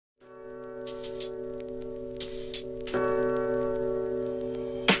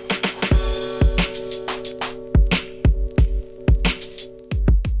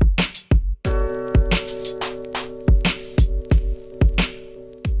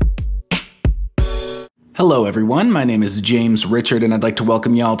Hello everyone, my name is James Richard and I'd like to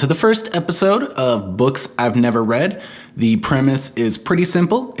welcome y'all to the first episode of Books I've Never Read. The premise is pretty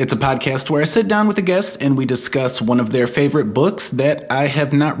simple. It's a podcast where I sit down with a guest and we discuss one of their favorite books that I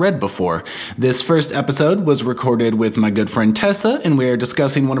have not read before. This first episode was recorded with my good friend Tessa and we are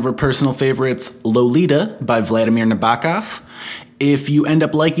discussing one of her personal favorites, Lolita by Vladimir Nabokov. If you end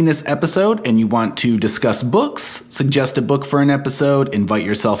up liking this episode and you want to discuss books, suggest a book for an episode, invite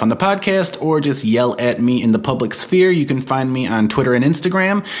yourself on the podcast, or just yell at me in the public sphere, you can find me on Twitter and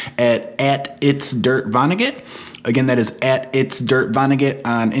Instagram at @itsdirtvonnegut. Again, that is at @itsdirtvonnegut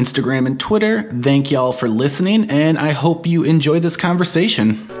on Instagram and Twitter. Thank y'all for listening, and I hope you enjoy this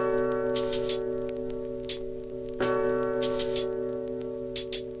conversation.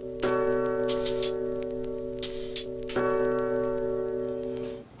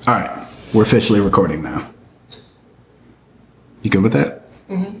 All right, we're officially recording now. You good with that?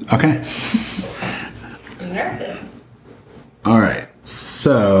 Mm-hmm. Okay. I'm nervous. All right,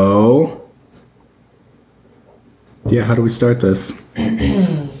 so yeah, how do we start this?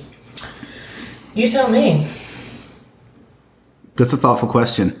 You tell me. That's a thoughtful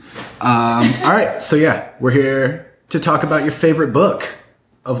question. All right, so yeah, we're here to talk about your favorite book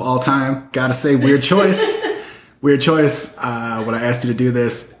of all time. Gotta say, weird choice. Weird choice. When I asked you to do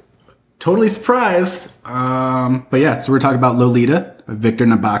this, totally surprised. But yeah, so we're talking about Lolita by Viktor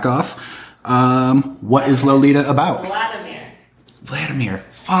Nabokov. What is Lolita about? Vladimir.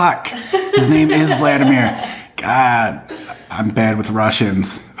 Fuck. His name is Vladimir. God, I'm bad with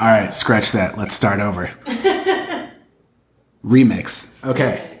Russians. All right, scratch that. Let's start over. Remix.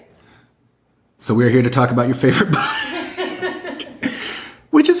 Okay. So we're here to talk about your favorite book.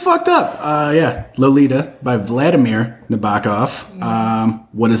 Which is fucked up. Yeah, Lolita by Vladimir Nabokov.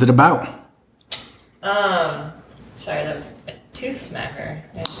 What is it about? Sorry, that was a tooth smacker.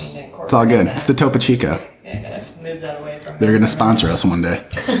 I didn't mean to incorporate It's all good. that. It's the Topo Chico. Yeah, I gotta move that away from. They're gonna sponsor us one day.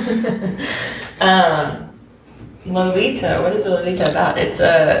 Lolita. What is Lolita about? It's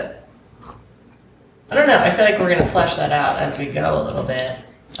a. I don't know. I feel like we're gonna flesh that out as we go a little bit.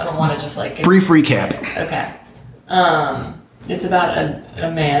 I don't want to just like. Brief recap. Okay. It's about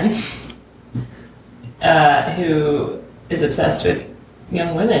a man who is obsessed with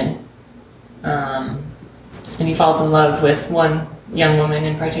young women. And he falls in love with one young woman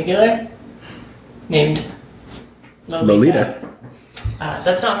in particular named Lolita.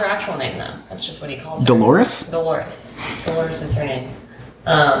 That's not her actual name, though. That's just what he calls her. Dolores? Dolores. Dolores is her name.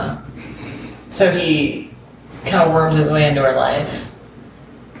 So he kind of worms his way into her life,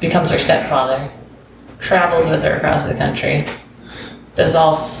 becomes her stepfather, travels with her across the country, does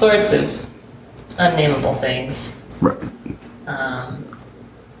all sorts of unnameable things. Right.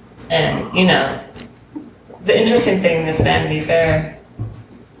 And, you know, the interesting thing, this Vanity Fair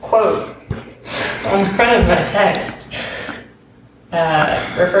quote on the front of my text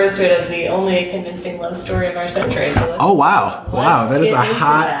refers to it as the only convincing love story of our century. So oh, wow. Wow, that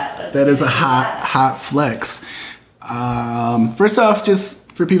is a hot flex. First off,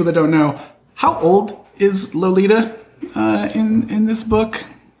 just for people that don't know, how old is Lolita in this book?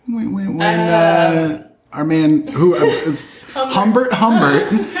 When our man, who is Humbert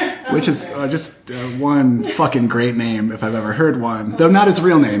Humbert, which is just one fucking great name if I've ever heard one. Though not his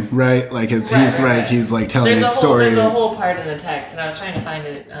real name, right? Like he's like telling his story. There's a whole part in the text, and I was trying to find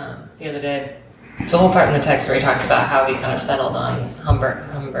it the other day. There's a whole part in the text where he talks about how he kind of settled on Humbert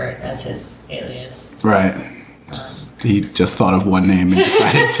Humbert as his alias. Right. He just thought of one name and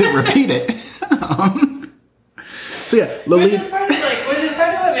decided to repeat it. So yeah, Lolita. Which is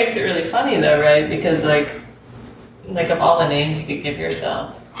part of what makes it really funny, though, right? Because like of all the names you could give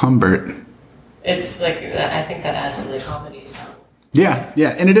yourself, Humbert. It's like I think that adds to the comedy. So. Yeah,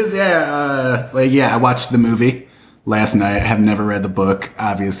 and it is. Yeah, I watched the movie last night. I have never read the book,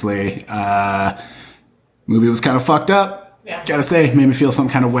 obviously. Movie was kind of fucked up. Yeah. Gotta say, made me feel some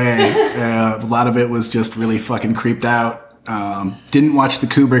kind of way. A lot of it was just really fucking creeped out. Didn't watch the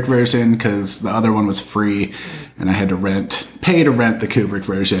Kubrick version because the other one was free and I had to pay to rent the Kubrick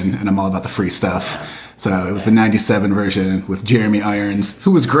version, and I'm all about the free stuff. So it was the 97 version with Jeremy Irons,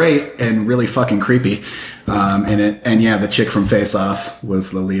 who was great and really fucking creepy in it. And yeah, the chick from Face Off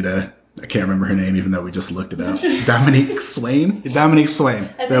was Lolita. I can't remember her name, even though we just looked it up. Dominique Swain? Dominique Swain.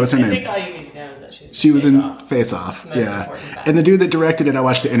 That was her name. I think all you need to know is that she was in Face Off. Yeah. And the dude that directed it, I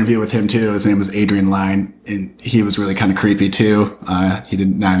watched the interview with him too. His name was Adrian Lyne, and he was really kind of creepy too. He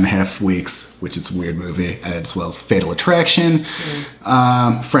did 9.5 Weeks, which is a weird movie, as well as Fatal Attraction.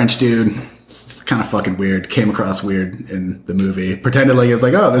 French dude. It's kind of fucking weird. Came across weird in the movie. Pretended like it's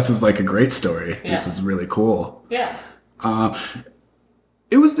like, oh, this is like a great story. Yeah. This is really cool. Yeah.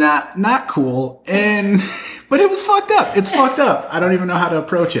 It was not cool, but it was fucked up. It's fucked up. I don't even know how to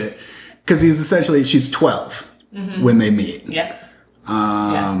approach it because she's 12 when they meet. Yeah.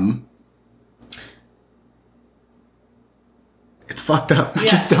 It's fucked up. I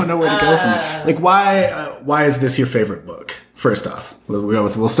just don't know where to go from it. Like, why is this your favorite book? First off,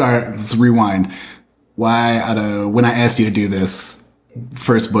 we'll start. Let's rewind. Why? When I asked you to do this,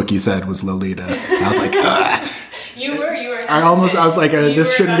 first book you said was Lolita. I was like, ugh. You were. I was like,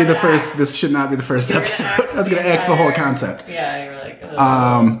 this shouldn't be the first. This should not be the first episode. I was going to ask the whole concept. Yeah, you were like,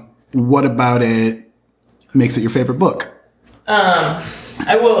 ugh. What about it makes it your favorite book? I'll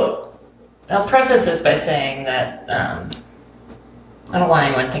preface this by saying that I don't want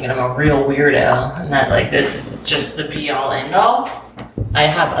anyone thinking I'm a real weirdo and that like this is just the be all end all. I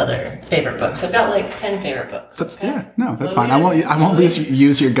have other favorite books. I've got like 10 favorite books. That's fine. I won't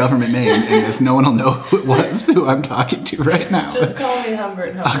use your government name in this. No one will know who it was who I'm talking to right now. Just call me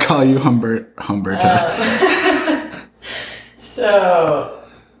Humbert Humbert. I'll call you Humbert Humbert. So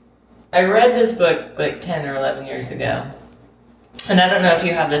I read this book like 10 or 11 years ago. And I don't know if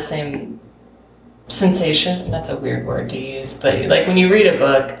you have the same sensation. That's a weird word to use, but like when you read a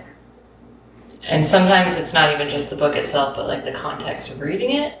book, and sometimes it's not even just the book itself, but like the context of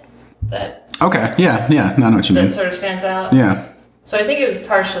reading it. Okay, yeah, I know what you mean. That sort of stands out. Yeah. So I think it was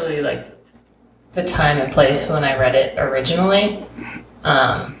partially like the time and place when I read it originally.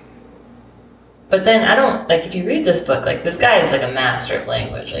 But then I don't like if you read this book, like this guy is like a master of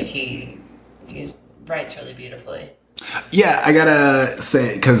language. Like he writes really beautifully. Yeah, I gotta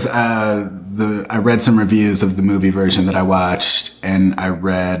say, because I read some reviews of the movie version that I watched, and I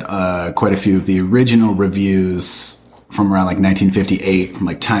read quite a few of the original reviews from around like 1958 from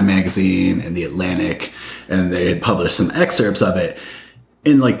like Time Magazine and The Atlantic, and they had published some excerpts of it.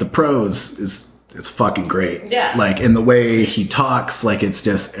 And like the prose it's fucking great. Yeah. Like in the way he talks, like it's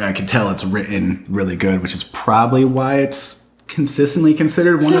just, I can tell it's written really good, which is probably why it's consistently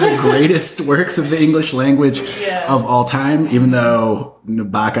considered one of the greatest works of the English language of all time, even though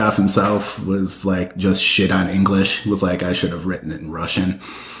Nabokov himself was like just shit on English, was like, I should have written it in Russian.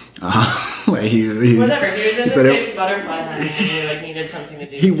 Whatever, he was in the States butterfly hunting and he like needed something to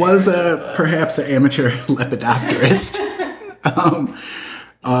do. He was perhaps an amateur lepidopterist.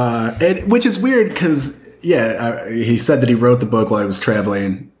 Which is weird because, he said that he wrote the book while he was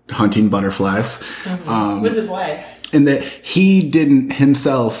traveling hunting butterflies. With his wife. And that he didn't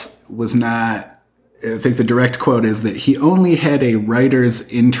himself was not, I think the direct quote is that he only had a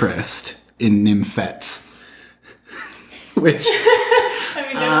writer's interest in nymphets. Which, I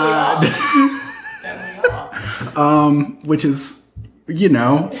mean, definitely all. Which is, and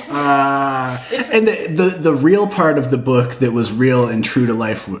the real part of the book that was real and true to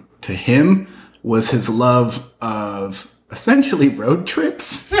life to him was his love of essentially road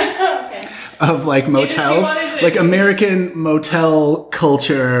trips. Okay. Of like motels, like American motel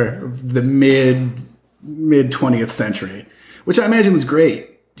culture of the mid 20th century, which I imagine was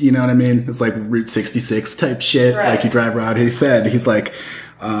great. You know what I mean? It's like Route 66 type shit. Right. Like you drive around. He's like,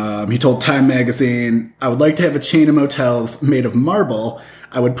 he told Time Magazine, I would like to have a chain of motels made of marble.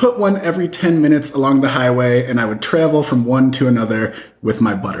 I would put one every 10 minutes along the highway, and I would travel from one to another with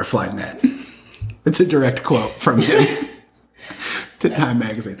my butterfly net. It's a direct quote from him. To Time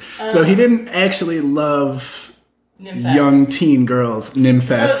Magazine. So he didn't actually love nymphets. Young teen girls,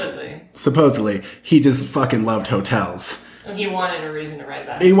 nymphets. Supposedly. He just fucking loved hotels. And he wanted a reason to write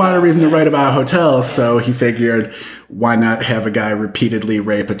about hotels. He wanted a reason to write about hotels, so he figured, why not have a guy repeatedly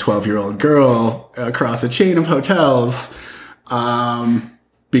rape a 12-year-old girl across a chain of hotels?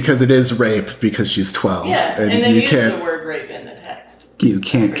 Because it is rape because she's 12. Yeah, and they use the word rape in the text. You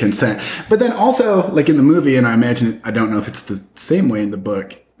can't consent. But then also, like in the movie, and I imagine, I don't know if it's the same way in the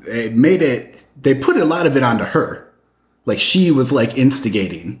book, they put a lot of it onto her. Like she was like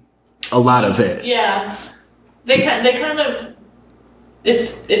instigating a lot of it. Yeah. They kind of,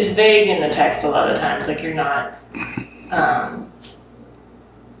 it's vague in the text a lot of the times. Like you're not,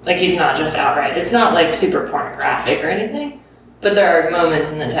 like he's not just outright, it's not like super pornographic or anything, but there are moments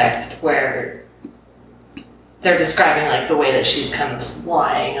in the text where they're describing like the way that she's kind of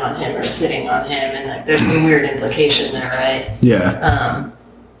lying on him or sitting on him, and like there's some weird implication there, right? Yeah.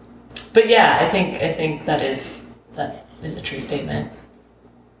 But yeah, I think that is a true statement.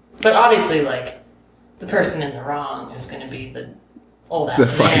 But obviously, like the person in the wrong is going to be the old ass man.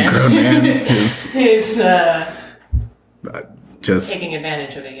 The fucking grown man who's just taking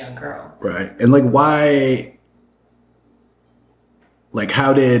advantage of a young girl, right? And like why? Like,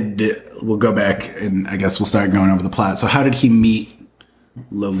 we'll go back and I guess we'll start going over the plot. So how did he meet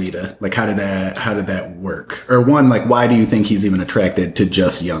Lolita? Like, how did that work? Or one, like, why do you think he's even attracted to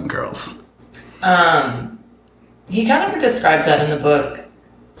just young girls? He kind of describes that in the book.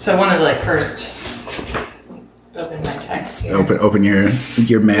 So one of the, like, first... Open my text here. Open your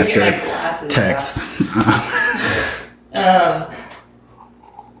master text.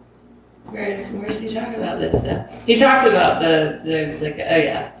 Where does he talk about this stuff? He talks about there's like,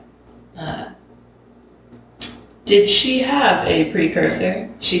 did she have a precursor?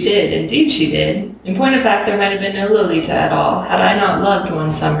 She did, indeed she did. In point of fact, there might have been no Lolita at all, had I not loved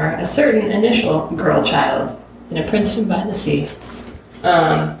one summer a certain initial girl child in a Princeton by the sea.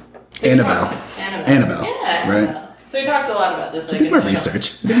 Annabelle. Yeah, right? Annabelle. So he talks a lot about this. Like, did my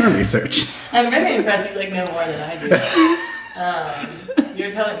research. I'm very impressed. You like know more than I do.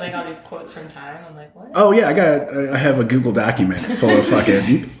 You're telling like all these quotes from Time. I'm like, what? Oh yeah, I have a Google document full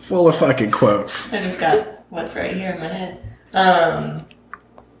of fucking quotes. I just got what's right here in my head.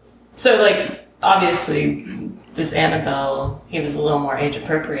 So like obviously this Annabelle, he was a little more age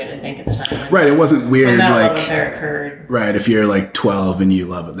appropriate, I think, at the time. Right, it wasn't weird. When that like love affair occurred. Right, if you're like 12 and you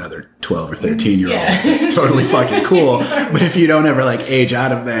love another 12 or 13-year-old, yeah. it's totally fucking cool. But if you don't ever like age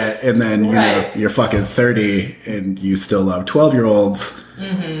out of that, and then you know you're fucking 30 and you still love 12-year-olds,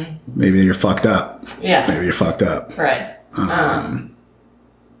 maybe you're fucked up. Yeah, maybe you're fucked up. Right.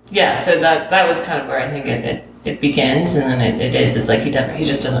 Yeah, so that was kind of where I think it begins, and then it's like he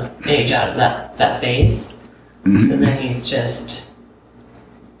just doesn't age out of that phase. So then he's just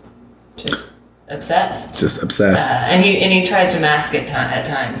obsessed. Just obsessed. And he tries to mask it at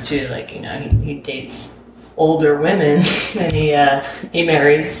times too. Like, you know, he dates older women, and he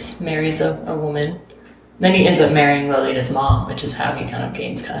marries a woman. Then he ends up marrying Lolita's mom, which is how he kind of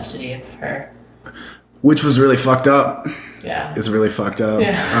gains custody of her. Which was really fucked up. Yeah. It's really fucked up.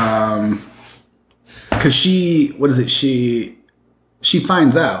 Yeah. Because she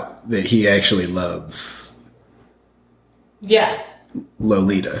finds out that he actually loves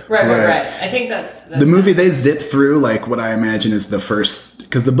Lolita. Right. I think that's the movie. They zip through like what I imagine is the first,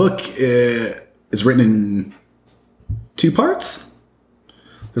 because the book is written in 2 parts.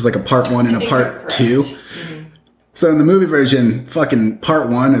 There's like a part 1 and a part 2. Mm-hmm. So in the movie version, fucking part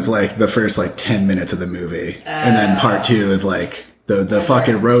 1 is like the first like 10 minutes of the movie, and then part 2 is like the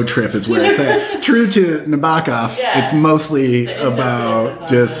fucking road trip is where it's at. True to Nabokov, it's mostly about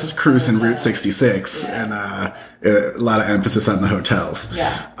just cruising Route 66 and a lot of emphasis on the hotels.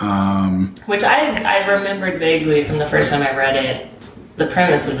 Yeah. Which I remembered vaguely from the first time I read it, the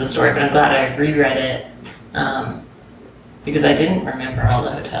premise of the story, but I'm glad I reread it because I didn't remember all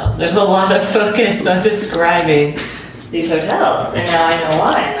the hotels. There's a lot of focus on describing these hotels, and now I know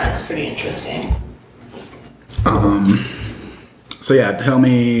why, and that's pretty interesting. So yeah, tell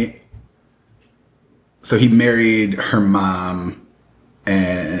me. So he married her mom,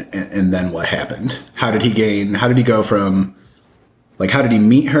 and then what happened? How did he go from, like, how did he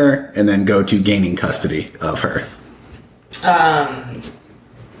meet her and then go to gaining custody of her?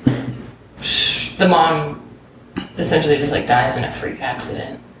 The mom essentially just like dies in a freak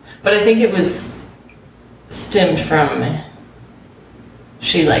accident, but I think it was stemmed from.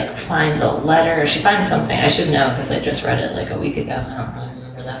 She like finds a letter. She finds something. I should know because I just read it like a week ago. I don't really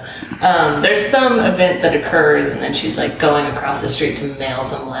remember that. There's some event that occurs, and then she's like going across the street to mail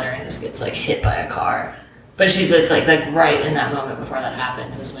some letter, and just gets like hit by a car. But she's like right in that moment before that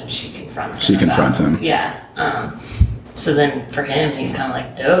happens is when she confronts him. She confronts him. Yeah. So then for him, he's kind of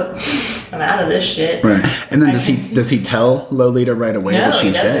like, dope. I'm out of this shit. Right. And then does he tell Lolita right away that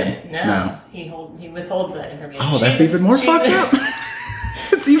she's dead? No. He withholds that information. Oh, that's even more fucked up.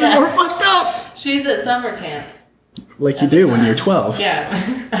 It's even more fucked up. She's at summer camp. Like you do when you're 12. Yeah,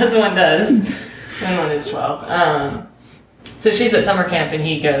 as one does when one is 12. So she's at summer camp, and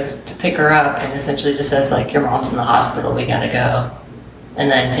he goes to pick her up and essentially just says, like, your mom's in the hospital, we gotta go. And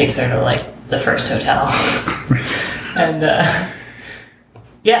then takes her to, like, the first hotel. And,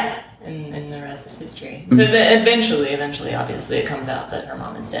 and the rest is history. So eventually, obviously, it comes out that her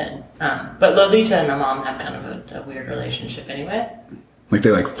mom is dead. But Lolita and the mom have kind of a weird relationship anyway. Like,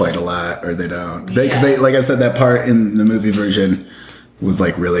 they, like, fight a lot, or they don't. Because they, like I said, that part in the movie version was,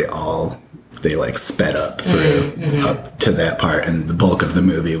 like, really all they, like, sped up through up to that part. And the bulk of the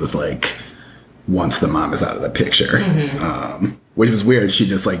movie was, like, once the mom is out of the picture. Which was weird. She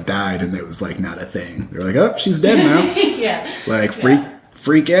just, like, died, and it was, like, not a thing. They're like, oh, she's dead now. Like,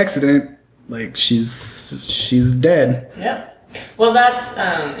 freak accident. Like, she's dead. Yep. Well, that's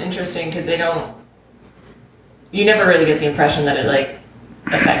interesting, because you never really get the impression that it, like,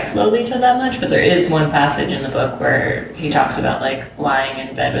 affects Lolita that much, but there is one passage in the book where he talks about like lying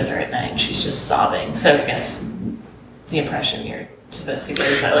in bed with her at night and she's just sobbing. So I guess the impression you're supposed to get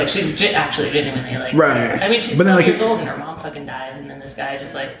his like she's actually genuinely like right. I mean she's 12 years old and her mom fucking dies and then this guy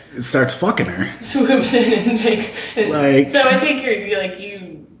just like starts fucking her, swoops in and takes like. So I think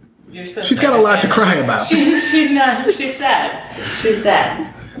you're supposed. She's to got a lot to cry about. She's not. She's sad. She's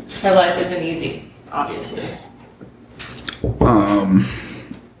sad. Her life isn't easy, obviously.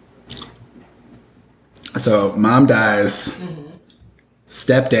 So mom dies.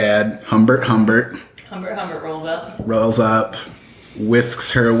 Stepdad Humbert Humbert rolls up,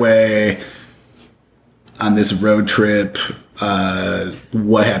 whisks her away on this road trip.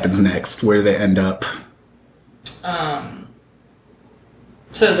 What happens next? Where do they end up?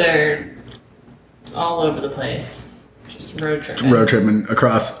 So they're all over the place, just road tripping. Road tripping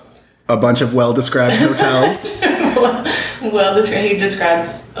across a bunch of well-described hotels. He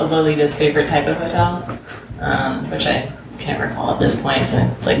describes a Lolita's favorite type of hotel, which I can't recall at this point. So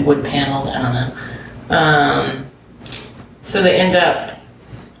it's like wood paneled. I don't know. So they end up.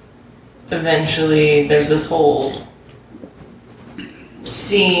 Eventually, there's this whole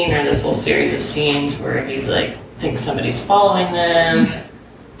scene or this whole series of scenes where he's like thinks somebody's following them.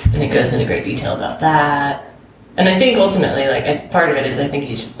 And it goes into great detail about that. And I think ultimately, like, part of it is I think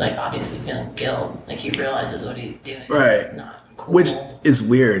he's, like, obviously feeling guilt. Like, he realizes what he's doing is not cool. Which is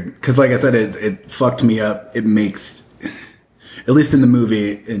weird. Because, like I said, it fucked me up. It makes, at least in the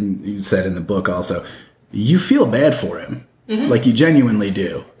movie, and you said in the book also, you feel bad for him. Like, you genuinely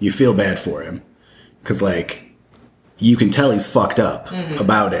do. You feel bad for him. Because, like, you can tell he's fucked up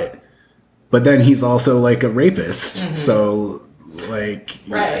about it. But then he's also, like, a rapist. So... like,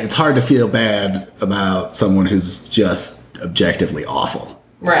 it's hard to feel bad about someone who's just objectively awful.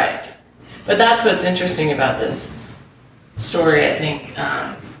 Right. But that's what's interesting about this story, I think,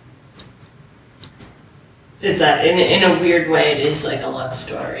 is that in a weird way, it is like a love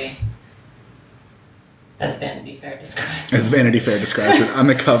story. As Vanity Fair describes it on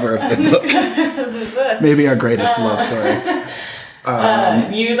the cover of the book. Maybe our greatest love story.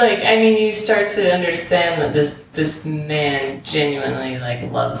 You start to understand that this man genuinely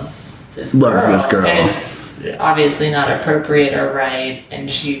loves this girl. And it's obviously not appropriate or right,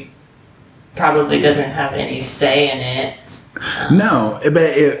 and she probably doesn't have any say in it. No,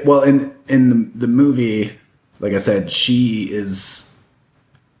 but in the movie, like I said,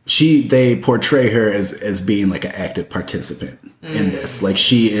 they portray her as being like an active participant in this. Like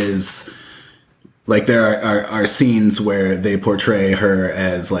she is. Like there are scenes where they portray her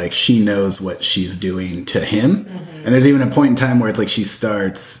as like she knows what she's doing to him, and there's even a point in time where it's like she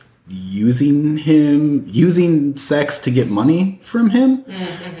starts using sex to get money from him,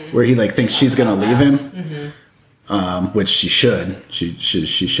 where he like thinks she's gonna leave him, which she should. She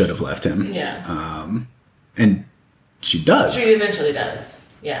should have left him. Yeah. And she does. She eventually does.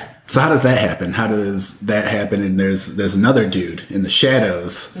 Yeah. So how does that happen? And there's another dude in the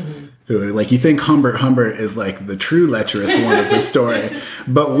shadows. Who, like, you think Humbert Humbert is like the true lecherous one of the story,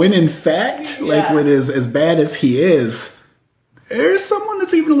 but when in fact, when as bad as he is, there's someone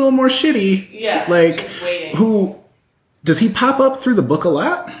that's even a little more shitty. Yeah, like just waiting. Who does he pop up through the book a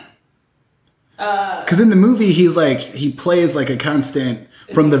lot? Because in the movie, he plays like a constant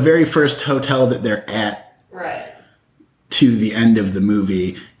from the very first hotel that they're at, right, to the end of the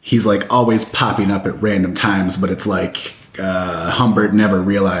movie. He's like always popping up at random times, but it's like. Humbert never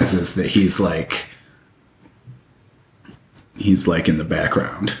realizes that he's like in the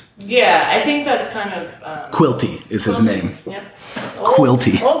background. Yeah, I think that's kind of Quilty is his name. Yep.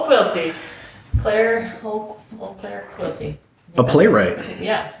 Quilty. Old Quilty. Old Claire Quilty. A playwright.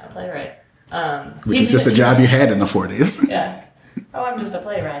 Yeah, a playwright. Which is just a job you had in the 40s. Yeah. Oh, I'm just a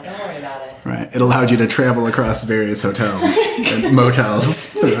playwright. Don't worry about it. Right. It allowed you to travel across various hotels and motels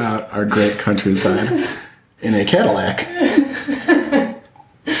throughout our great countryside. In a Cadillac.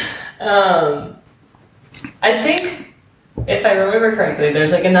 I think, if I remember correctly,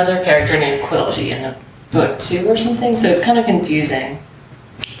 there's like another character named Quilty in the book too or something, so it's kind of confusing.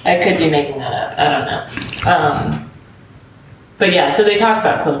 I could be making that up. I don't know. But yeah, so they talk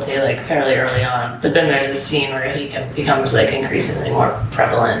about Quilty like fairly early on, but then there's a scene where he becomes like increasingly more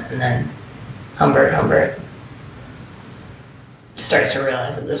prevalent, and then Humbert starts to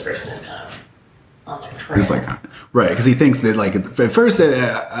realize that this person is kind of on their trail. He's like, right, because he thinks that like at first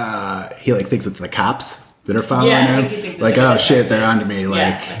he like thinks it's the cops that are following him. Like, oh shit, they're onto me.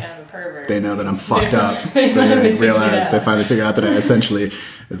 Like I'm a pervert. They know that I'm fucked up. They finally figure out that I essentially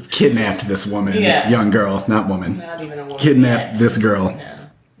kidnapped this woman, young girl, not woman. Not even a woman. Kidnapped this girl. No,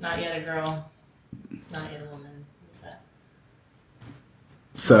 not yet a girl. Not yet a woman. What's that?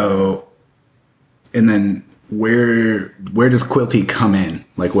 So, and then where does Quilty come in?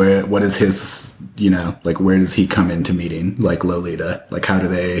 Like, what is his, like, where does he come into meeting, like, Lolita? Like, how do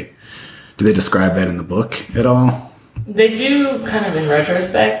they describe that in the book at all? They do, kind of in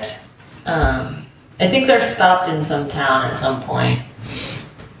retrospect. I think they're stopped in some town at some point,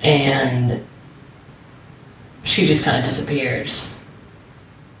 and she just kind of disappears.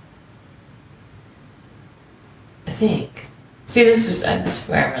 I think. See, this is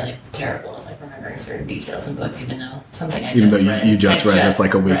where I'm really terrible at, like, remembering certain details in books, even though something I just read. You just read this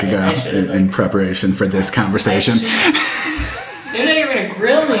like a week ago in preparation for this conversation. You know you're gonna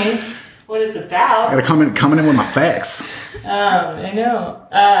grill me. What it's about? I gotta come in with my facts. I know.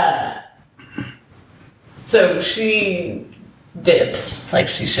 So she dips like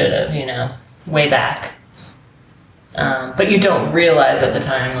she should have, way back. But you don't realize at the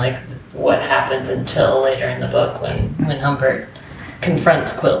time, like, what happens until later in the book when Humbert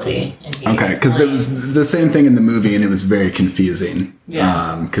confronts Quilty. And he because there was the same thing in the movie, and it was very confusing.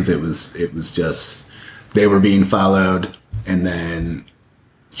 Yeah. Because it was just they were being followed, and then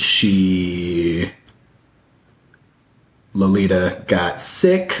Lolita got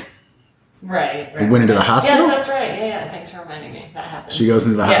sick. Right. Went into the hospital? Yes, that's right. Yeah. Thanks for reminding me. That happens. She goes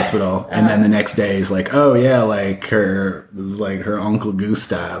into the hospital, and then the next day is like, oh yeah, like her Uncle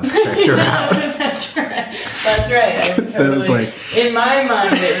Gustav checked her out. That's right. So it was like, in my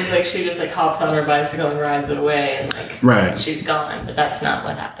mind, it was like she just like hops on her bicycle and rides away, and like she's gone. But that's not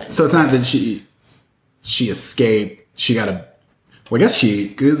what happened. So it's not that she escaped. She got a. Well, I guess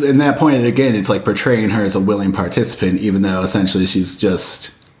because in that point again, it's like portraying her as a willing participant, even though essentially she's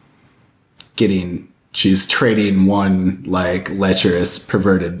just she's trading one like lecherous,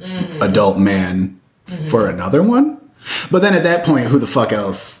 perverted adult man for another one. But then at that point, who the fuck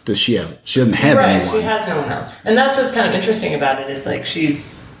else does she have? She doesn't have anyone. She has no one else. And that's what's kind of interesting about it is like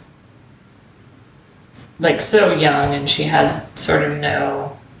she's like so young and she has sort of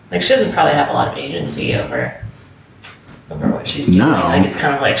she doesn't probably have a lot of agency over what she's doing. No. Like it's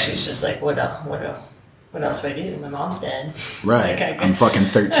kind of like she's just like, what else do I do? My mom's dead. Right. Like, I'm fucking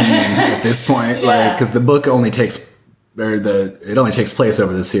 13 at this point. Like, because the book only takes place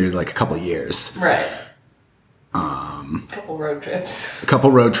over the series like a couple of years. Right. A couple road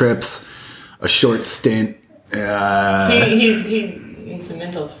trips. A short stint. He's in some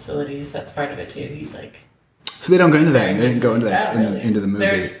mental facilities. That's part of it too. He's like. So they don't go into that. They didn't go into that into the movie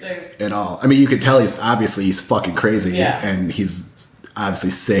at all. I mean, you could tell he's fucking crazy. Yeah. And he's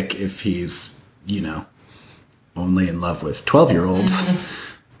obviously sick if he's only in love with 12-year-olds.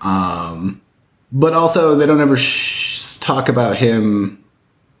 But also they don't ever talk about him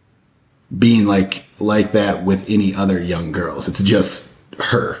being like that with any other young girls. It's just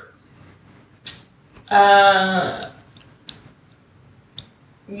her.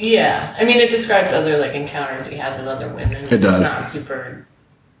 Yeah. I mean, it describes other like encounters he has with other women. It does. It's not super.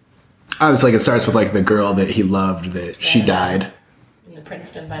 Obviously, like it starts with like the girl that he loved that she died. In the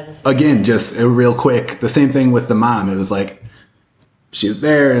Princeton by the sea. Again, just real quick. The same thing with the mom. It was like she was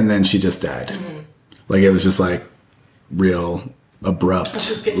there and then she just died. Mm-hmm. Like it was just like real abrupt. Let's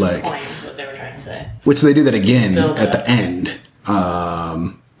just get to the point is what they were trying to say. Which they do that again at the end.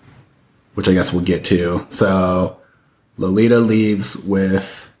 Which I guess we'll get to. So Lolita leaves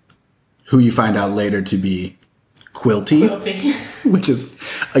with who you find out later to be Quilty. Which is,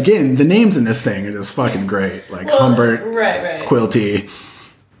 again, the names in this thing are just fucking great. Like Humbert, right. Quilty.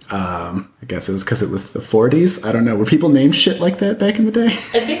 I guess it was because it was the 40s. I don't know. Were people named shit like that back in the day?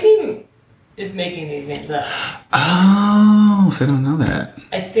 I think he is making these names up. Oh, so I don't know that.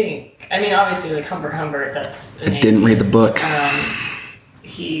 I think. I mean, obviously, like Humbert, that's the name. I didn't read the book.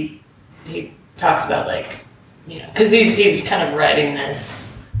 He talks about like, because he's kind of writing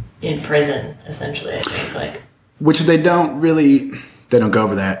this in prison, essentially, I think, like. Which they don't go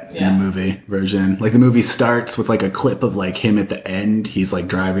over that in the movie version. Like the movie starts with like a clip of like him at the end. He's like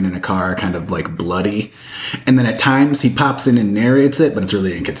driving in a car, kind of like bloody. And then at times he pops in and narrates it, but it's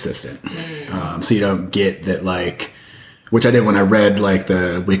really inconsistent. So you don't get that like, which I did when I read like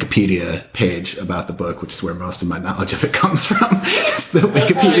the Wikipedia page about the book, which is where most of my knowledge of it comes from. It's the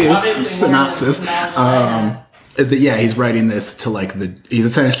Wikipedia synopsis. Is that he's writing this to like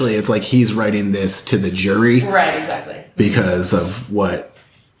he's writing this to the jury. Right, exactly. Because of what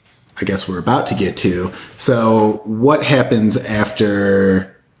I guess we're about to get to. So what happens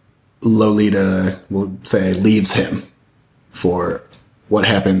after Lolita, we'll say, leaves him? For what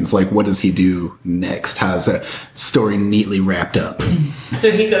happens, like what does he do next? How's that story neatly wrapped up?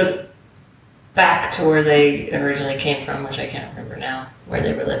 So he goes back to where they originally came from, which I can't remember now, where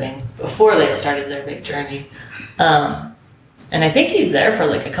they were living before they started their big journey. And I think he's there for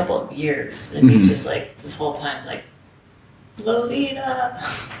like a couple of years, and he's just like this whole time like, Lolita,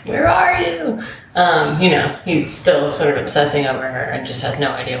 where are you? You know, he's still sort of obsessing over her and just has no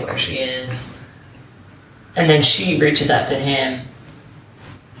idea where she is. And then she reaches out to him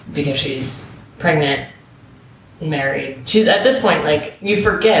because she's pregnant, married. She's at this point, like, you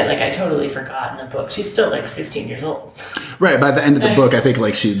forget, like, I totally forgot in the book. She's still like 16 years old. Right. By the end of the book, I think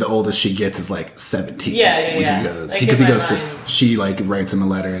like the oldest she gets is like 17. Yeah. Because like, he goes to, she like writes him a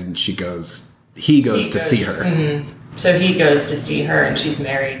letter and he goes to see her. Mm-hmm. So he goes to see her, and she's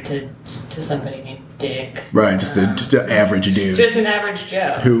married to somebody named Dick. Right, just an average dude. Just an average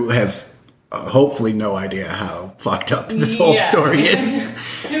Joe. Who has hopefully no idea how fucked up this whole story is.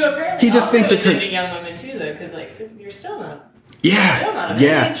 Who apparently he just thinks it's into young women too, though, because like you're still not.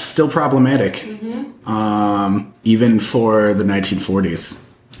 Yeah, still problematic. Mm-hmm. Even for the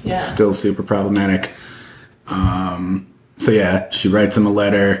 1940s, still super problematic. So yeah, she writes him a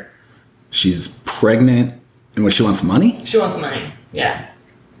letter. She's pregnant. And what, she wants money? She wants money, yeah.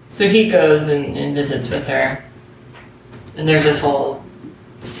 So he goes and visits with her. And there's this whole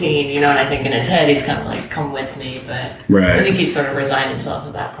scene, you know, and I think in his head he's kind of like, come with me, but I think he's sort of resigned himself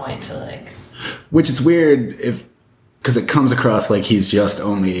at that point to like... Which is weird because it comes across like he's just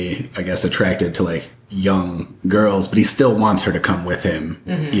only, I guess, attracted to like young girls, but he still wants her to come with him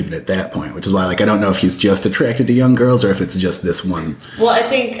even at that point, which is why like I don't know if he's just attracted to young girls or if it's just this one. Well, I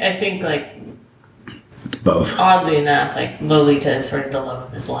think like... Both. Oddly enough, like, Lolita is sort of the love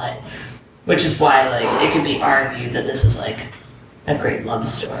of his life. Which is why, like, it could be argued that this is, like, a great love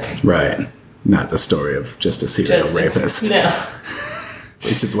story. Right. Not the story of just a serial rapist. No.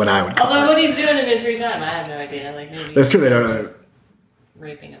 Which is what I would call Although it. what he's doing in his free time, I have no idea. Like, maybe that's true, they don't know.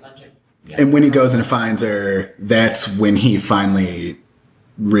 Raping a bunch of... And when he goes and finds her, that's when he finally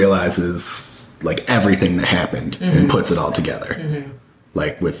realizes, like, everything that happened and puts it all together.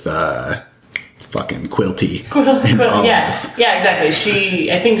 Like, with, it's fucking Quilty. Yeah,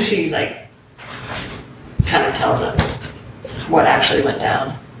 exactly. I think she like kind of tells him what actually went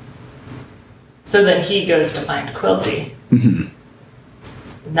down. So then he goes to find Quilty.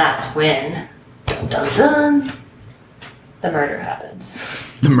 That's when, dun dun dun, the murder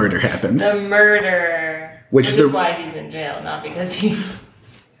happens. The murder happens. The murder, which is why he's in jail, not because he's...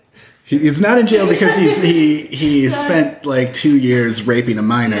 He's not in jail because he spent like 2 years raping a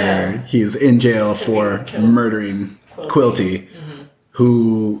minor. Yeah. He's in jail for murdering Quilty,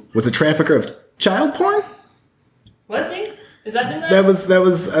 who was a trafficker of child porn. Was he? Is that his name?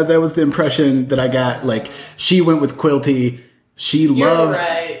 That was the impression that I got. Like, she went with Quilty. She loved.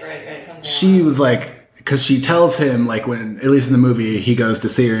 Right. Something she was like. Because she tells him, like, when, at least in the movie, he goes to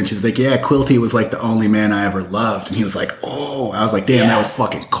see her, and she's like, yeah, Quilty was, like, the only man I ever loved. And he was like, oh. I was like, damn, that was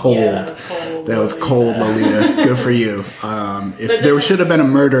fucking cold. Yeah, that was cold, Lolita. Good for you. If there should have been a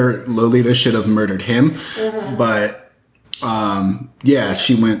murder, Lolita should have murdered him. But, yeah,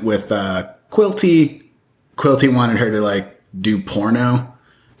 she went with Quilty. Quilty wanted her to, like, do porno.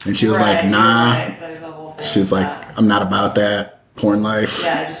 And she was like, nah. There's a whole thing. She's like, I'm not about that. Porn life.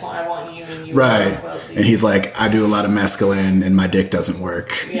 Yeah, I want you and you. Right. And he's like, I do a lot of mescaline and my dick doesn't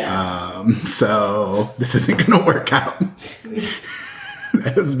work. Yeah. So this isn't going to work out.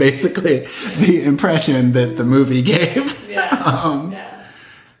 That was basically the impression that the movie gave. Yeah.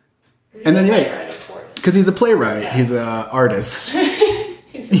 And then, because he's a playwright. Yeah. He's an artist.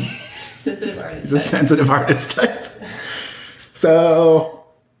 He's a sensitive artist. He's a sensitive artist type. So,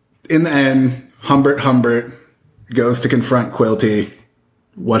 in the end, Humbert goes to confront Quilty.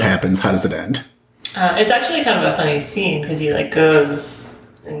 What happens? How does it end? It's actually kind of a funny scene because he like goes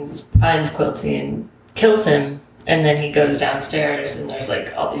and finds Quilty and kills him, and then he goes downstairs and there's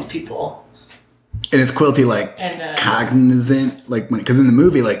like all these people. And is Quilty like cognizant? Like, because in the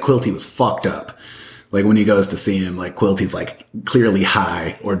movie, like Quilty was fucked up. Like when he goes to see him, like Quilty's like clearly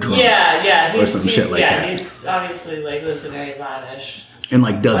high or drunk. Yeah. Or some shit like that. Yeah, he's obviously like lives a very lavish. And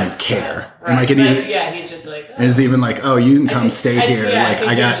like doesn't care. Right. And like, he's just like, and it's even like, oh, you can come stay here.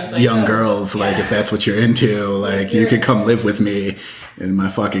 I got young girls. Like, if that's what you're into, like, you could come live with me in my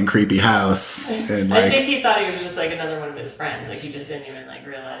fucking creepy house. And like, I think he thought he was just like another one of his friends. Like, he just didn't even like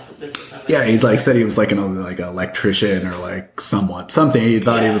realize that this was somebody. Yeah, he's like said he was like an electrician or like something. He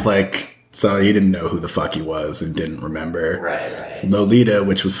thought he was like. So he didn't know who the fuck he was and didn't remember. Right. Lolita,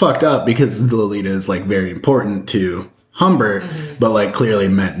 which was fucked up because Lolita is like very important to Humbert, but like clearly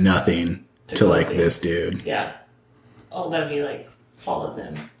meant nothing to like this dude. Yeah. Although he like followed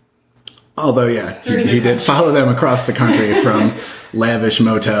them. Although, yeah, he did follow them across the country from lavish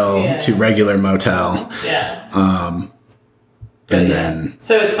motel to regular motel. Yeah. And then.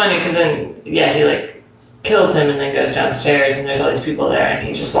 So it's funny because then, he like kills him and then goes downstairs and there's all these people there and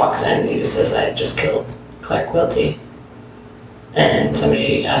he just walks in and he just says, I just killed Claire Quilty. And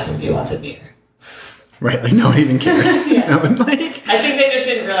somebody asks him if he wants a beer. Right, like no one even cared. Yeah. Like, I think they just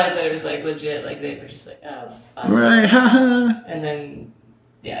didn't realize that it was like legit. Like they were just like, oh, fun. Right, haha. And then,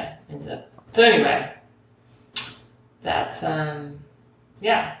 yeah, ends up. So anyway, that's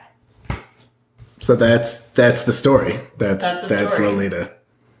yeah. So that's the story. That's the story. Lolita.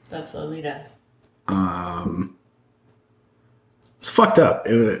 That's Lolita. It's fucked up.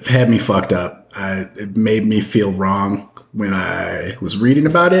 It had me fucked up. It made me feel wrong when I was reading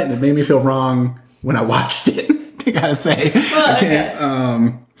about it, and it made me feel wrong when I watched it. I gotta say. Well, I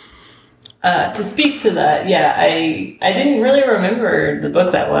can't. Okay. To speak to that, yeah, I didn't really remember the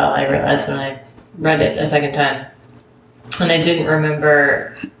book that well. I realized when I read it a second time, and I didn't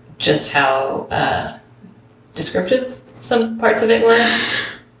remember just how descriptive some parts of it were.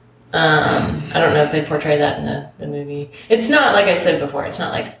 I don't know if they portray that in the movie. It's not, like I said before, it's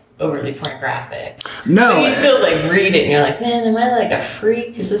not like overly pornographic. No. But you still like read it and you're like, man, am I like a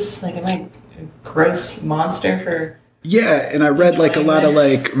freak? Is this like, am I a gross monster for... Yeah, and I read like a lot of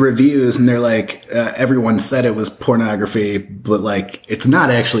like reviews and they're like, everyone said it was pornography, but like it's not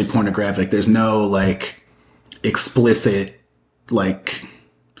actually pornographic. There's no like explicit like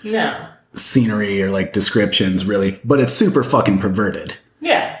scenery or like descriptions really, but it's super fucking perverted.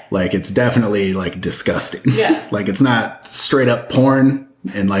 Yeah. Like it's definitely like disgusting. Yeah. Like it's not straight up porn.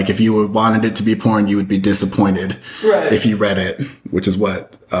 And like if you wanted it to be porn, you would be disappointed if you read it, which is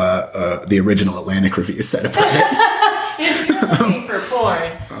what the original Atlantic review said about it. If you're looking for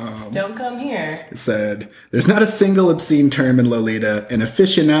porn, don't come here. It said, there's not a single obscene term in Lolita, and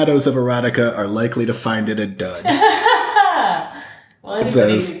aficionados of erotica are likely to find it a dud. Well,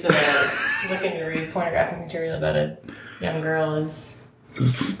 anybody who's looking to read pornographic material about a young girl is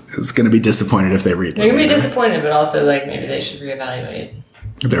going to be disappointed if they read They're going to be disappointed, but also like maybe they should reevaluate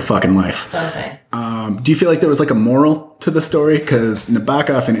their fucking life. Something. Do you feel like there was like a moral to the story? Because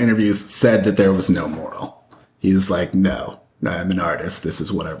Nabokov in interviews said that there was no moral. He's like, no, I'm an artist. This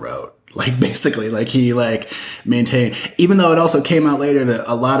is what I wrote. Like basically, like he like maintained, even though it also came out later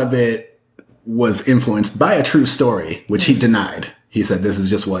that a lot of it was influenced by a true story, which he denied. He said, this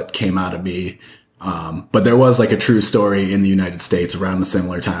is just what came out of me. But there was like a true story in the United States around the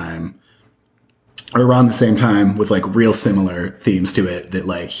similar time. Or around the same time with like real similar themes to it that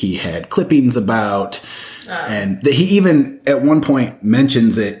like he had clippings about and that he even at one point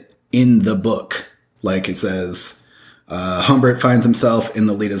mentions it in the book. Like it says, Humbert finds himself in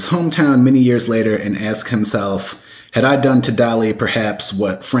Lolita's hometown many years later and asks himself, had I done to Dolly perhaps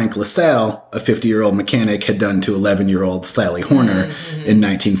what Frank LaSalle, a 50-year-old mechanic, had done to 11-year-old Sally Horner in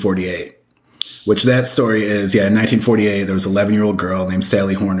 1948? Which that story is, in 1948, there was an 11-year-old girl named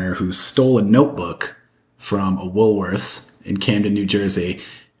Sally Horner who stole a notebook from a Woolworths in Camden, New Jersey.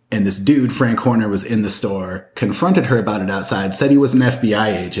 And this dude, Frank Horner, was in the store, confronted her about it outside, said he was an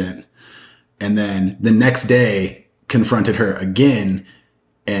FBI agent. And then the next day confronted her again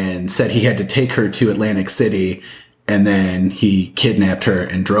and said he had to take her to Atlantic City. And then he kidnapped her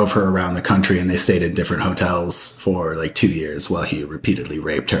and drove her around the country, and they stayed in different hotels for like 2 years while he repeatedly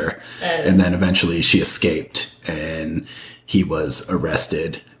raped her. And then eventually she escaped, and he was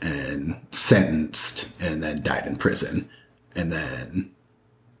arrested and sentenced and then died in prison. And then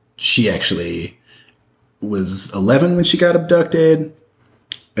she actually was 11 when she got abducted,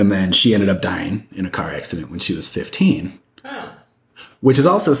 and then she ended up dying in a car accident when she was 15. Oh. Which is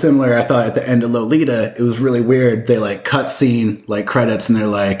also similar, I thought, at the end of Lolita. It was really weird. They, like, cut scene, like, credits, and they're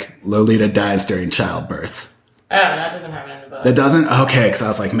like, Lolita dies during childbirth. Oh, that doesn't happen in the book. That doesn't? Okay, because I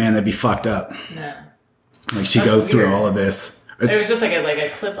was like, man, that'd be fucked up. No. Like, she goes through all of this. It was just like a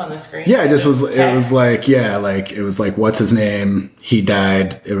clip on the screen. Yeah, it was like, what's his name? He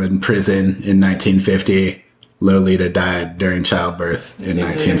died in prison in 1950. Lolita died during childbirth in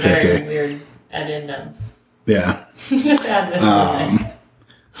 1950. Like a very weird addendum. Yeah. Just add this line.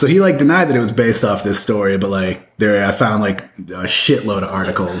 So he like denied that it was based off this story, but like I found like a shitload of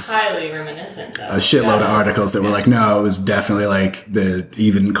articles. Like highly reminiscent though. A shitload of articles that were like, no, it was definitely like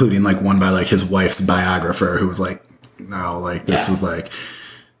even including like one by like his wife's biographer who was like, no, like this was like,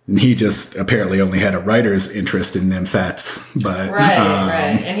 and he just apparently only had a writer's interest in nymphets. But right.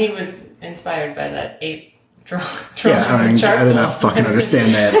 And he was inspired by that ape. I did not fucking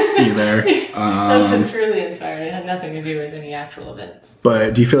understand that either. That's truly inspired. It had nothing to do with any actual events.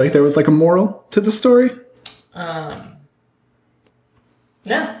 But do you feel like there was like a moral to the story? No.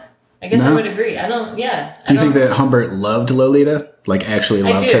 I guess I would agree. I don't, Do you think that Humbert loved Lolita? Like actually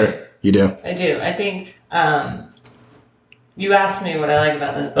loved her? You do? I do. I think, you asked me what I like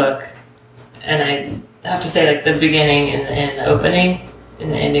about this book, and I I have to say, like, the beginning and the opening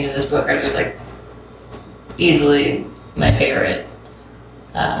and the ending of this book are just, like, easily my favorite.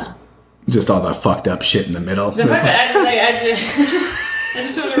 Just all the fucked up shit in the middle. I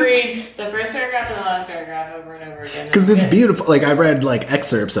just want to read the first paragraph and the last paragraph over and over again. Because it's beautiful. Like, I read, like,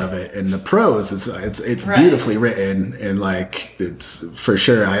 excerpts of it, and the prose it's right. Beautifully written, and, like, it's for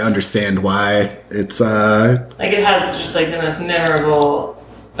sure. I understand why it's like, it has just, like, the most memorable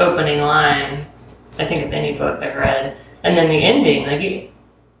opening line I think of any book I've read, and then the ending,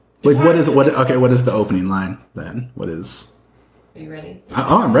 what is the opening line then? What is? Are you ready?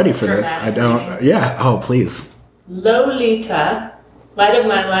 I'm ready for this. I don't. Yeah. Oh, please. Lolita, light of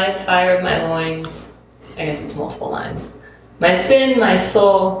my life, fire of my loins. I guess it's multiple lines. My sin, my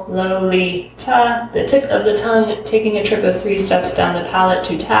soul, Lolita, the tip of the tongue, taking a trip of 3 steps down the palate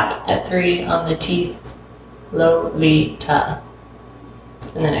to tap at 3 on the teeth. Lolita.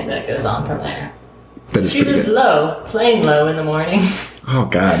 And then it goes on from there. She was low, playing low in the morning. Oh,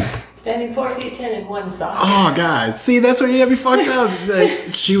 God. Standing 4 feet 10 in one sock. Oh, God. See, that's where you have me fucked up.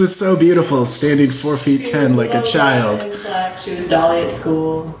 Like, she was so beautiful, standing 4 feet 10 like a child. She was Dolly at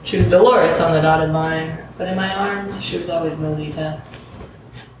school. She was Dolores on the dotted line. But in my arms, she was always Lolita.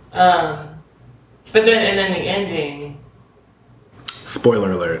 But then the ending.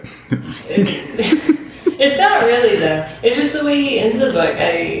 Spoiler alert. It's not really, though. It's just the way he ends the book.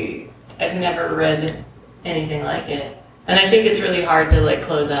 I've never read anything like it. And I think it's really hard to, like,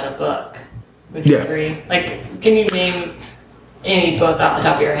 close out a book. Would you agree? Like, can you name any book off the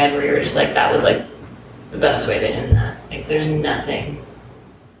top of your head where you were just like, that was, like, the best way to end that? Like, there's nothing.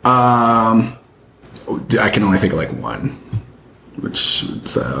 I can only think of, like, one. Which,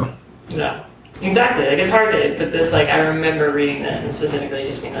 so... Yeah. Exactly. Like, it's hard to... But this, like, I remember reading this and specifically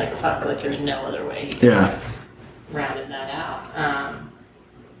just being like, fuck, like, there's no other way he could have rounded that out.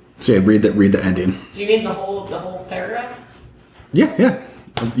 So yeah, read the ending. Do you need the whole paragraph? Yeah.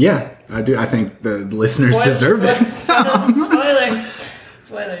 I do. I think the listeners deserve it.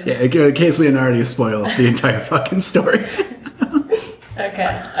 Spoilers. Yeah, in case we didn't already spoil the entire fucking story.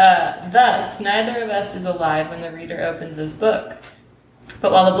 Okay. Thus, neither of us is alive when the reader opens this book.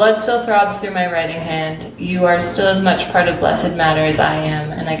 But while the blood still throbs through my writing hand, you are still as much part of blessed matter as I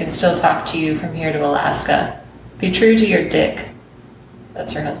am, and I can still talk to you from here to Alaska. Be true to your dick.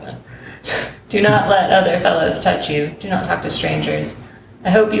 That's her husband. Do not let other fellows touch you. Do not talk to strangers. I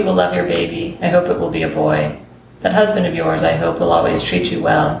hope you will love your baby. I hope it will be a boy. That husband of yours, I hope, will always treat you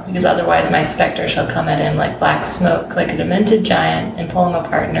well, because otherwise my specter shall come at him like black smoke, like a demented giant, and pull him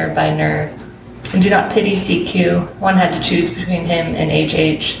apart nerve by nerve. And do not pity CQ. One had to choose between him and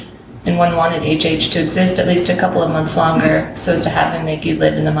HH, and one wanted HH to exist at least a couple of months longer, so as to have him make you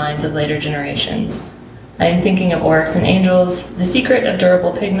live in the minds of later generations. I am thinking of oryx and angels, the secret of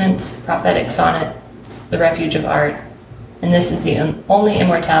durable pigments, prophetic sonnets, the refuge of art. And this is the only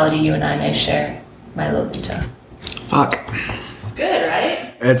immortality you and I may share, my Lolita. Fuck. It's good,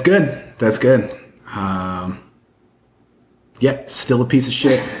 right? It's good. That's good. Yeah, still a piece of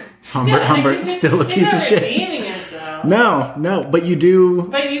shit. Humbert, still a piece of shit. No, but you do.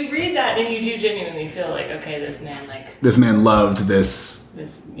 But you read that and you do genuinely feel like, okay, this man loved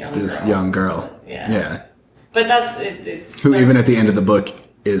this young girl. Yeah. But that's it's who even at the end of the book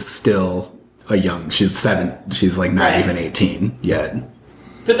is still she's 7. She's like not even 18 yet.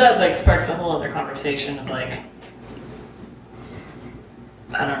 But that like sparks a whole other conversation of like,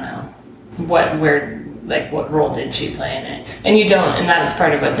 I don't know, what role did she play in it? And you don't, and that's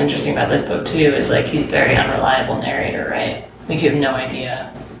part of what's interesting about this book too, is like he's very unreliable narrator, right? Like you have no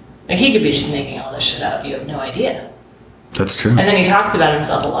idea. Like he could be just making all this shit up. You have no idea. That's true. And then he talks about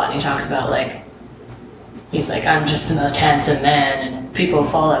himself a lot, and he talks about like, he's like, I'm just the most handsome man, and people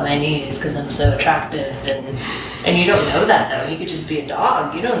fall at my knees because I'm so attractive, and you don't know that though. He could just be a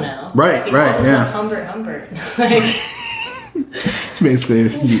dog. You don't know. Right, he calls himself Humbert. Like, basically,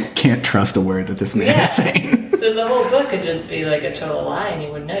 you can't trust a word that this man is saying. So the whole book could just be like a total lie, and you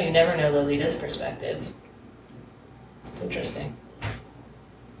wouldn't know. You never know Lolita's perspective. It's interesting.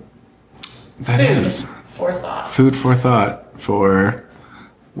 Food for thought for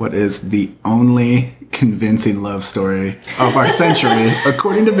what is the only convincing love story of our century,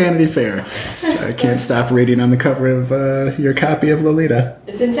 according to Vanity Fair. I can't stop reading on the cover of your copy of Lolita.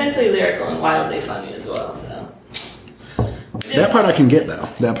 It's intensely lyrical and wildly funny as well, so. That part I can get, though.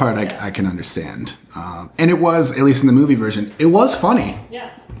 That part I can understand. And it was, at least in the movie version, it was funny. Yeah.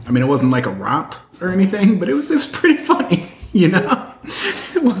 I mean, it wasn't like a romp or anything, but it was pretty funny, you know?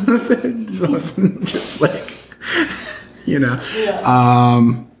 It wasn't just like, you know.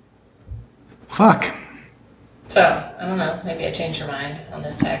 Yeah. Fuck. So, I don't know. Maybe I changed your mind on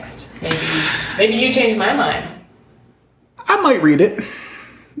this text. Maybe you changed my mind. I might read it.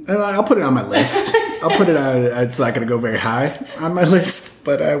 I'll put it on my list. I'll put it on. It's not going to go very high on my list,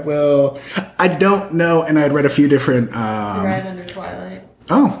 but I will. I don't know, and I'd read a few different. Right under Twilight.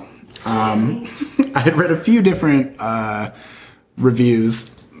 Oh. I had read a few different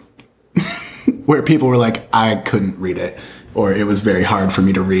reviews where people were like, I couldn't read it, or it was very hard for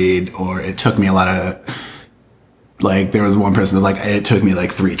me to read, or it took me a lot of. Like, there was one person that was like, it took me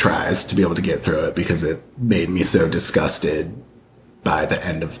like 3 tries to be able to get through it because it made me so disgusted by the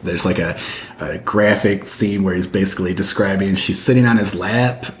end of, there's like a graphic scene where he's basically describing, she's sitting on his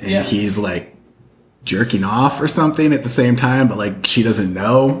lap and he's like jerking off or something at the same time, but like she doesn't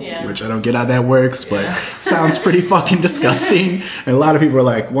know, which I don't get how that works, but sounds pretty fucking disgusting. And a lot of people were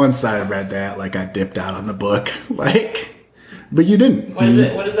like, once I read that, like I dipped out on the book, like, but you didn't.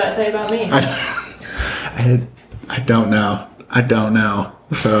 What does that say about me? I don't know.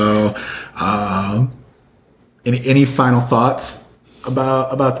 So, any final thoughts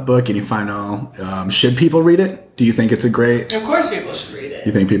about the book? Any final? Should people read it? Do you think it's a great? Of course, people should read it.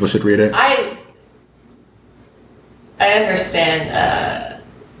 You think people should read it? I understand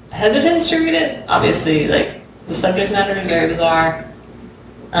hesitance to read it. Obviously, like the subject matter is very bizarre.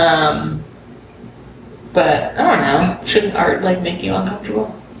 But I don't know. Shouldn't art like make you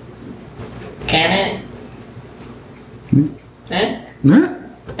uncomfortable? Can it? Eh? Yeah.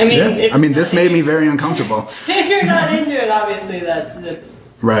 I mean, this made me very uncomfortable. If you're not into it, obviously that's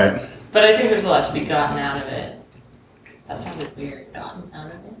right. But I think there's a lot to be gotten out of it. That sounded weird. Gotten out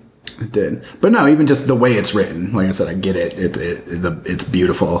of it. It did, but no, even just the way it's written. Like I said, I get it. It's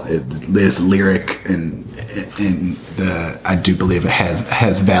beautiful. It's lyric, and I do believe it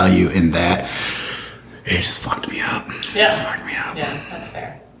has value in that. It just fucked me up. Yeah. It just fucked me up. Yeah, that's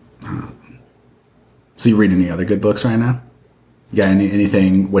fair. So you read any other good books right now? You got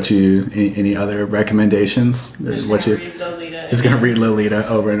anything? Any other recommendations? Read Lolita. Just gonna read Lolita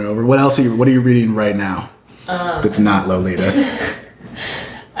over and over. What else? What are you reading right now? That's not Lolita.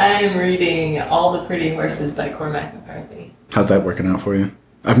 I'm reading All the Pretty Horses by Cormac McCarthy. How's that working out for you?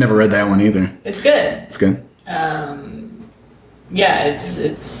 I've never read that one either. It's good. It's good. Yeah, it's.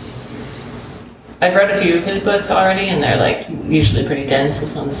 I've read a few of his books already, and they're like usually pretty dense.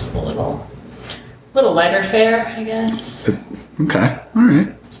 This one's a little lighter fare, I guess. Okay, all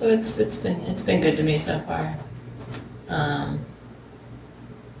right. So it's been good to me so far.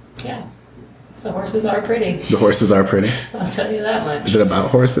 Yeah, the horses are pretty. The horses are pretty. I'll tell you that much. Is it about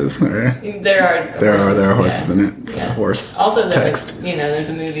horses? Or? There are horses in it. It's a horse also, text. There's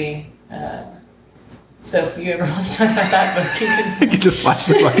a movie. So if you ever want to talk about that book, you can just watch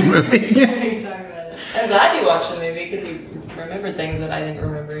the fucking movie. You can talk about it. I'm glad you watched the movie because you remembered things that I didn't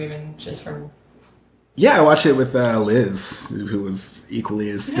remember even just from. Yeah, I watched it with Liz, who was equally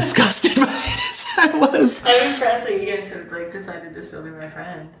as disgusted by it as I was. I'm impressed that you guys have decided to still be my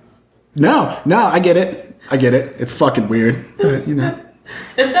friend. No, I get it. It's fucking weird, but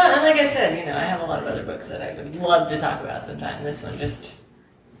It's not, and like I said, I have a lot of other books that I would love to talk about sometime. This one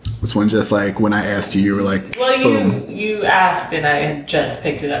just like when I asked you, you were like, well, boom. you asked, and I had just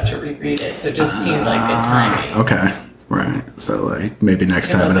picked it up to reread it, so it just seemed like good timing. Okay. Right, so like maybe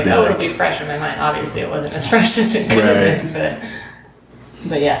next time it'll be fresh in my mind. Obviously, it wasn't as fresh as it could have been,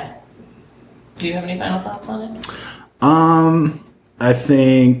 but yeah. Do you have any final thoughts on it? I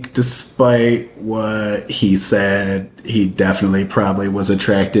think despite what he said, he definitely probably was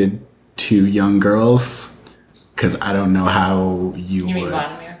attracted to young girls. Because I don't know how you would. You mean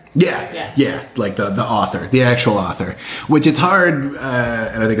Vladimir? Yeah, like the author, the actual author, which it's hard,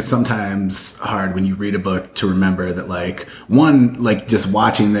 and I think it's sometimes hard when you read a book to remember that, like, one, like just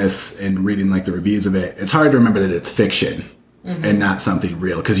watching this and reading like the reviews of it, it's hard to remember that it's fiction and not something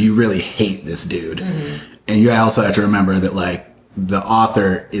real, because you really hate this dude. And you also have to remember that, like, the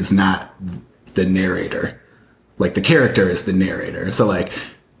author is not the narrator, like the character is the narrator. So like,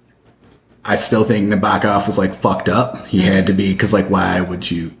 I still think Nabokov was like fucked up. He had to be, because like, why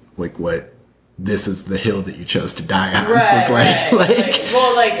would you, like, what, this is the hill that you chose to die on. Right,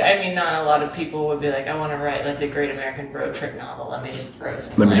 Like, I mean, not a lot of people would be like, I want to write like the Great American Road Trip novel. Let me just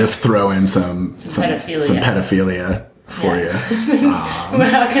throw in some pedophilia for you.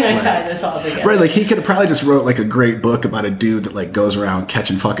 How can I tie this all together? Right, like he could have probably just wrote like a great book about a dude that like goes around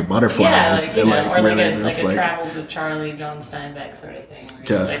catching fucking butterflies. Or a Travels with Charlie, John Steinbeck sort of thing.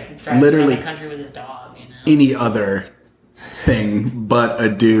 Just drives literally around the country with his dog. Any other thing but a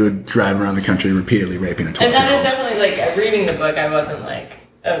dude driving around the country repeatedly raping a 12-year-old. And that is definitely, like, reading the book, I wasn't like,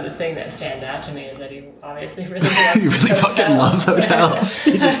 Oh, the thing that stands out to me is that he obviously really loves He really fucking loves hotels.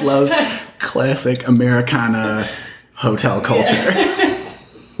 He just loves classic Americana hotel culture.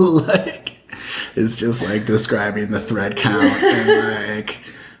 Like, it's just like describing the thread count and like,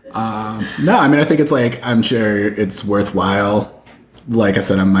 no, I mean, I think it's like, I'm sure it's worthwhile. Like I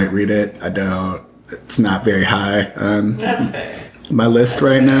said, I might read it. It's not very high on That's fair. my list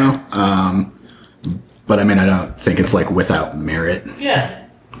right now. But I mean, I don't think it's like without merit. Yeah.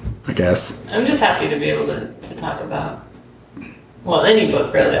 I guess. I'm just happy to be able to talk about, well, any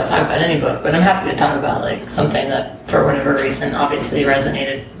book, really. I'll talk about any book, but I'm happy to talk about, like, something that, for whatever reason, obviously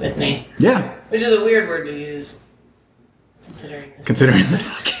resonated with me. Yeah. Which is a weird word to use, considering this. Considering the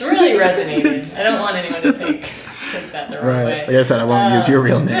fucking... It really resonated. I don't want anyone to take that the wrong way. Like I said, I won't use your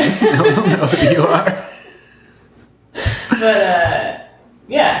real name. I don't know who you are. But,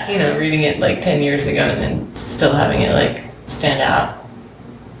 yeah, you know, reading it, like, 10 years ago and then still having it, like, stand out.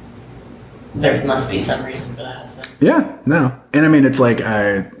 There must be some reason for that. So. Yeah, no. And I mean, it's like,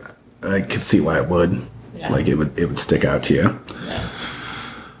 I could see why it would. Yeah. Like, it would stick out to you. Yeah.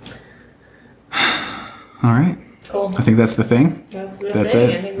 All right. Cool. I think that's the thing. That's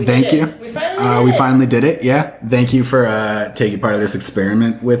it. Thank you. We finally did it. Yeah. Thank you for taking part of this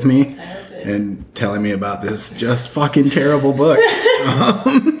experiment with me and telling me about this just fucking terrible book.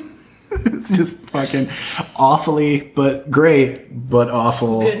 It's just fucking awfully, but great, but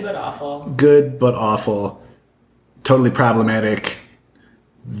awful. Good, but awful. Good, but awful. Totally problematic.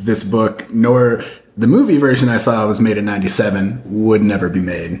 This book, nor the movie version I saw was made in 97, would never be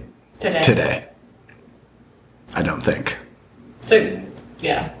made today. I don't think. So,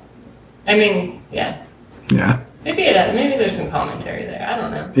 yeah. I mean, yeah. Yeah. Maybe there's some commentary there. I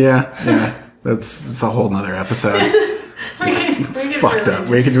don't know. Yeah. That's a whole nother episode. It's fucked up.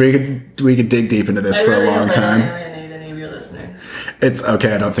 We could dig deep into this for a long time. I don't alienate any of your listeners. It's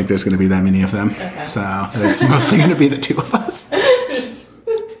okay. I don't think there's going to be that many of them. Okay. So it's mostly going to be the two of us.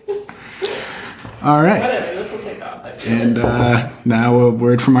 All right. Whatever. This will take off. And now a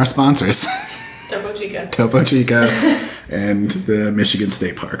word from our sponsors. Topo Chico. Topo Chico and the Michigan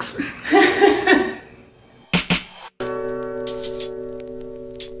State Parks.